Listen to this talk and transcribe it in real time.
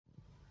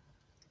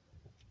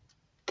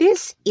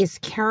This is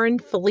Karen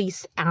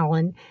Felice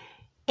Allen,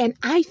 and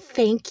I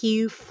thank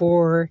you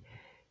for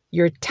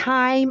your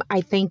time.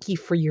 I thank you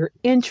for your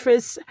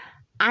interest.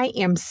 I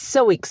am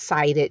so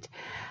excited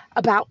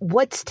about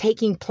what's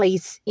taking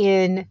place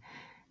in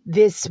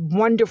this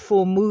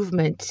wonderful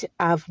movement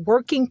of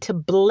working to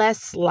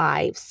bless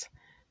lives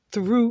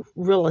through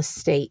real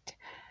estate.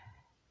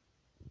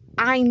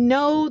 I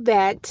know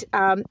that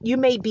you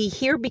may be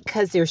here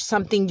because there's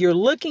something you're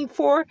looking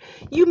for.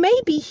 You may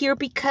be here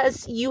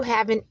because you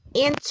have an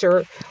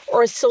answer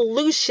or a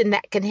solution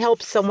that can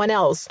help someone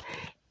else.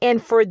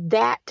 And for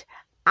that,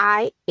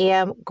 I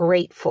am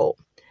grateful.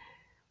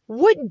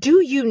 What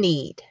do you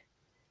need?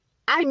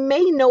 I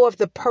may know of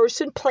the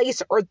person,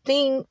 place, or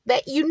thing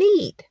that you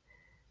need.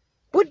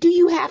 What do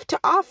you have to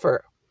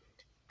offer?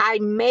 I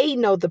may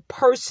know the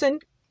person,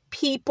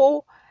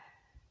 people,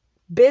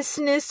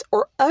 business,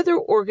 or other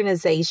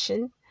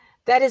organization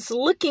that is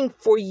looking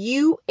for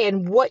you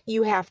and what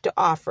you have to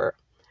offer.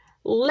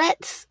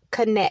 Let's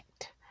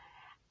connect.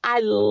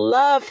 I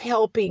love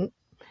helping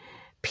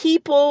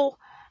people.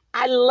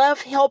 I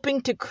love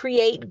helping to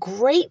create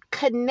great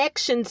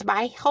connections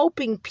by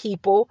helping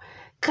people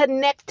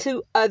connect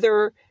to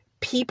other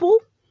people,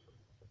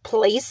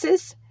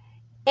 places,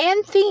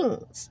 and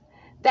things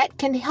that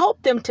can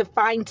help them to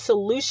find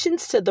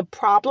solutions to the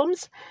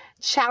problems,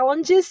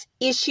 challenges,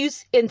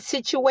 issues, and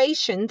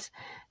situations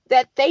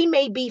that they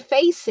may be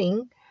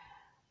facing,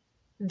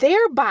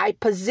 thereby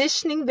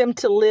positioning them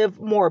to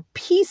live more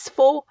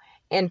peaceful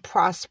and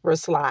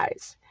prosperous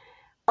lives.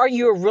 Are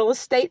you a real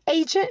estate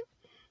agent?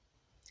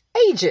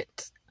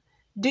 Agents,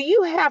 do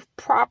you have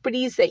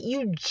properties that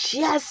you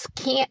just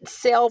can't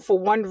sell for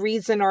one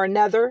reason or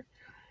another?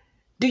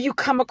 Do you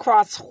come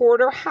across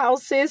hoarder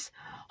houses,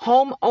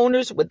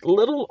 homeowners with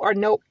little or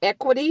no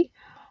equity,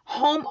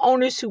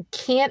 homeowners who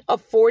can't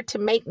afford to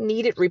make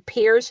needed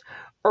repairs,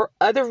 or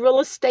other real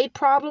estate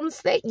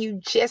problems that you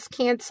just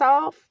can't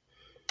solve?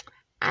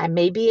 I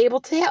may be able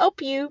to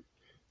help you,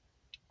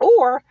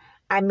 or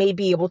I may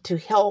be able to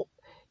help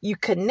you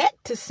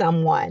connect to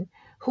someone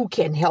who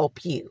can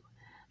help you.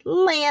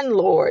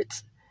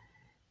 Landlords,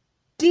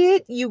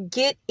 did you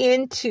get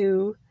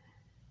into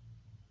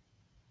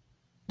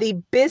the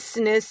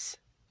business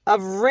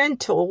of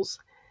rentals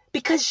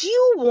because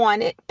you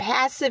wanted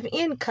passive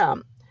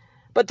income,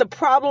 but the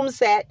problems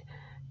that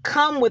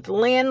come with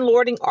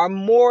landlording are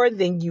more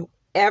than you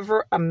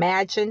ever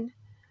imagined?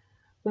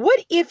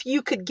 What if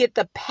you could get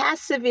the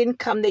passive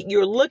income that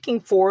you're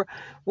looking for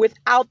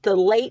without the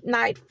late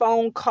night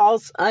phone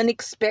calls,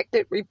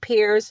 unexpected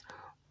repairs,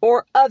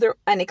 or other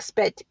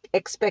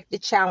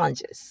unexpected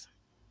challenges?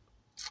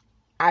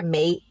 I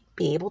may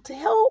be able to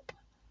help.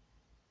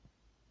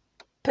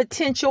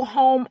 Potential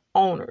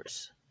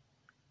homeowners,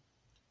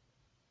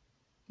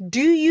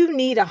 do you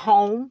need a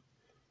home,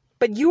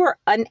 but you are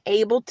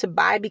unable to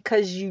buy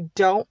because you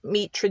don't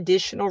meet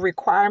traditional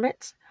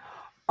requirements?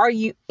 Are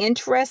you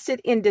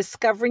interested in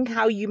discovering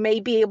how you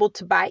may be able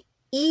to buy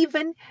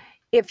even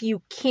if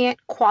you can't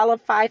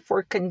qualify for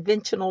a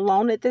conventional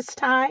loan at this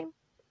time?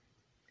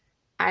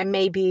 I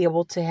may be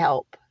able to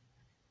help.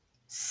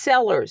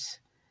 Sellers,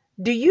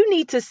 do you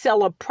need to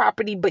sell a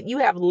property but you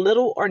have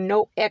little or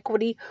no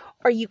equity,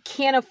 or you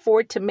can't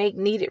afford to make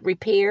needed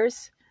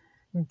repairs?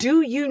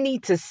 Do you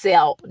need to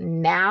sell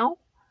now?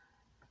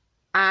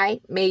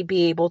 I may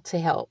be able to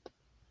help.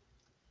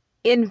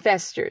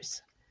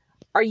 Investors,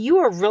 are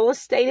you a real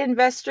estate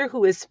investor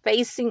who is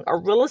facing a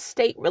real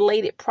estate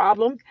related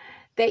problem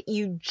that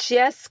you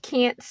just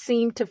can't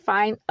seem to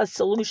find a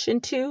solution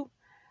to?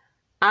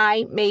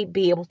 I may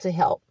be able to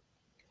help.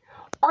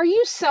 Are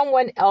you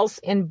someone else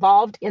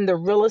involved in the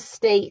real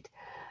estate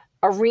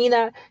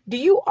arena? Do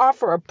you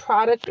offer a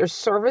product or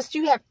service? Do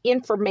you have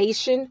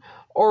information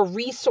or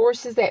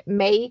resources that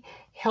may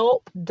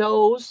help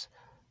those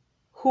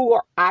who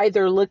are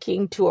either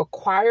looking to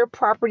acquire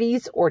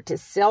properties or to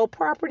sell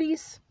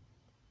properties?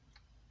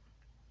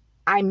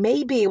 I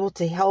may be able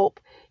to help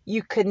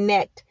you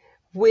connect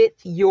with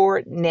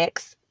your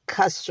next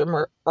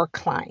customer or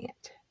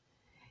client.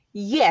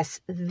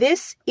 Yes,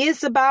 this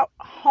is about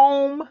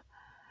home.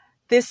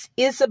 This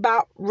is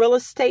about real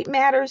estate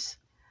matters,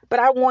 but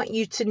I want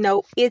you to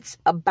know it's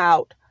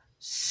about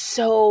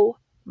so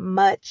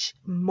much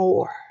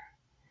more.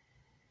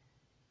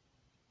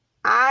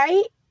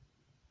 I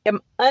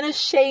am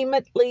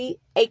unashamedly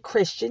a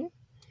Christian,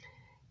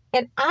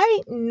 and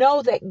I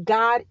know that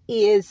God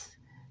is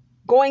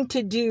going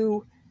to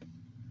do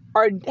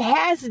or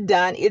has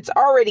done, it's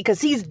already, because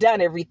he's done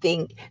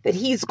everything that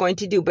he's going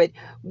to do, but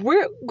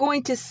we're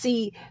going to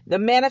see the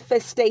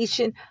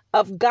manifestation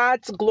of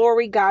God's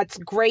glory, God's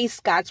grace,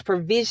 God's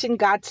provision,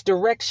 God's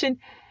direction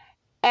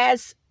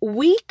as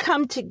we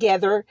come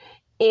together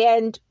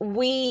and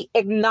we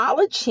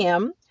acknowledge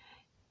him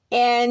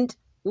and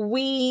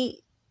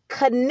we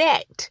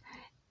connect.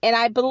 And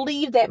I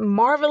believe that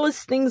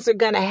marvelous things are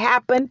going to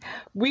happen.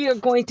 We are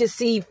going to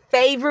see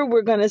favor.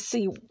 We're going to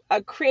see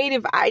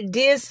creative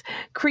ideas,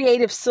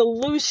 creative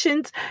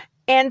solutions.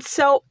 And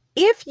so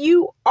if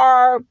you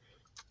are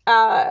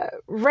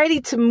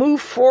ready to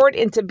move forward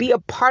and to be a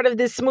part of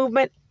this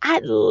movement,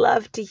 I'd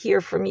love to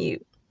hear from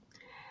you.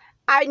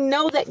 I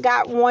know that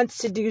God wants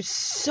to do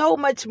so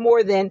much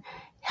more than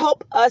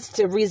help us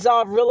to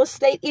resolve real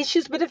estate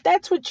issues. But if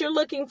that's what you're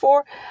looking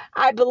for,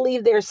 I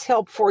believe there's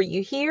help for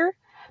you here.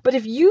 But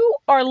if you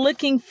are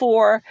looking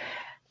for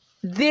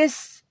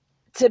this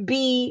to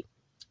be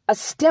a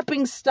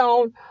stepping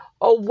stone,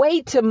 a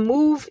way to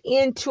move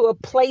into a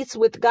place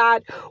with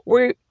God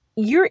where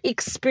you're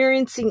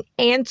experiencing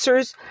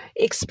answers,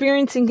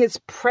 experiencing His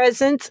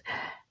presence,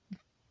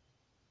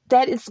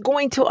 that is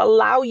going to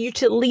allow you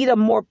to lead a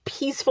more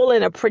peaceful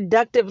and a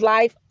productive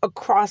life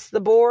across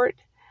the board,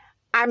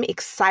 I'm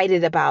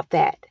excited about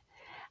that.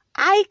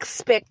 I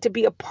expect to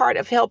be a part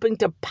of helping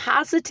to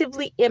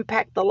positively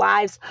impact the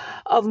lives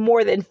of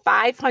more than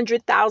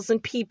 500,000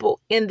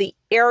 people in the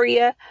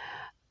area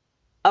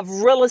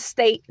of real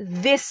estate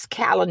this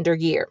calendar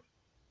year.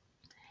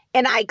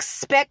 And I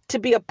expect to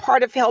be a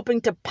part of helping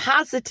to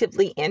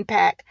positively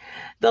impact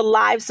the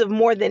lives of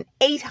more than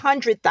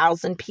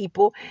 800,000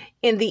 people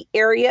in the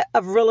area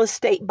of real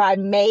estate by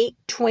May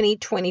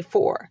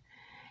 2024.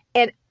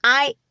 And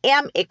I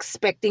am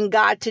expecting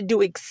God to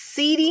do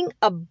exceeding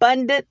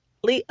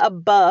abundantly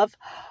above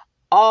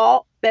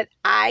all that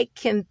I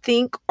can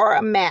think or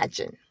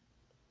imagine.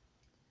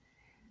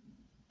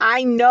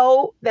 I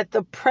know that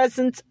the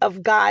presence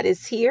of God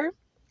is here.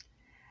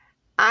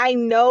 I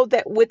know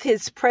that with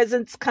His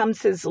presence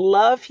comes His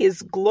love,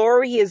 His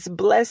glory, His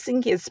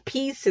blessing, His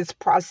peace, His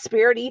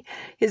prosperity,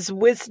 His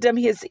wisdom,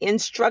 His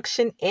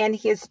instruction, and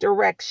His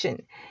direction,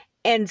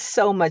 and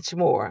so much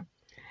more.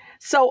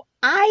 So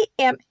I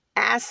am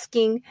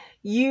asking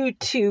you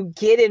to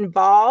get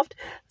involved,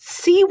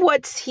 see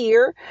what's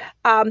here.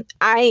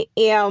 I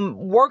am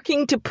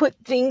working to put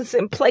things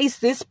in place.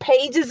 This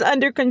page is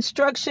under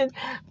construction.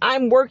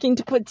 I'm working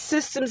to put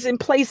systems in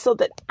place so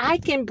that I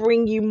can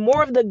bring you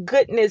more of the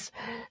goodness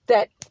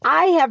that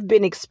I have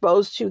been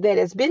exposed to, that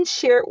has been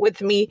shared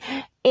with me,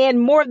 and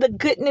more of the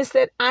goodness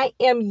that I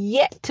am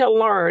yet to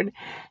learn,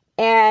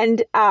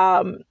 and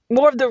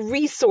more of the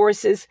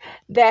resources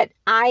that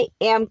I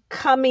am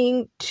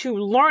coming to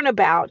learn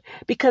about,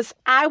 because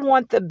I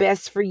want the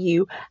best for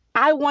you.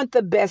 I want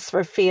the best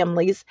for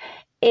families.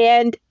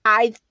 And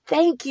I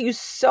thank you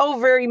so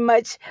very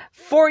much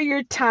for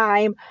your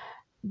time.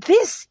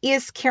 This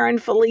is Karen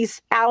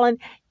Felice Allen,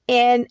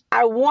 and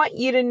I want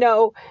you to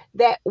know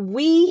that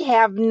we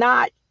have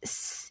not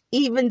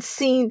even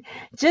seen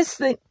just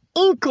the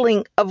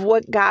inkling of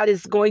what God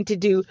is going to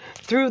do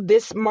through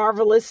this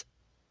marvelous,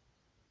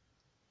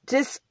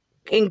 this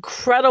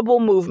incredible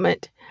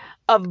movement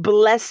of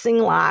blessing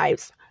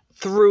lives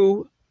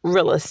through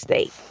real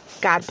estate.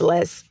 God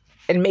bless,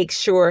 and make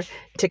sure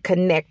to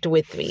connect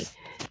with me.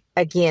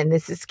 Again,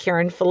 this is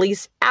Karen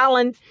Felice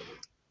Allen,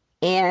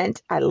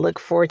 and I look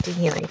forward to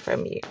hearing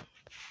from you.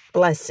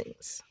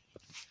 Blessings.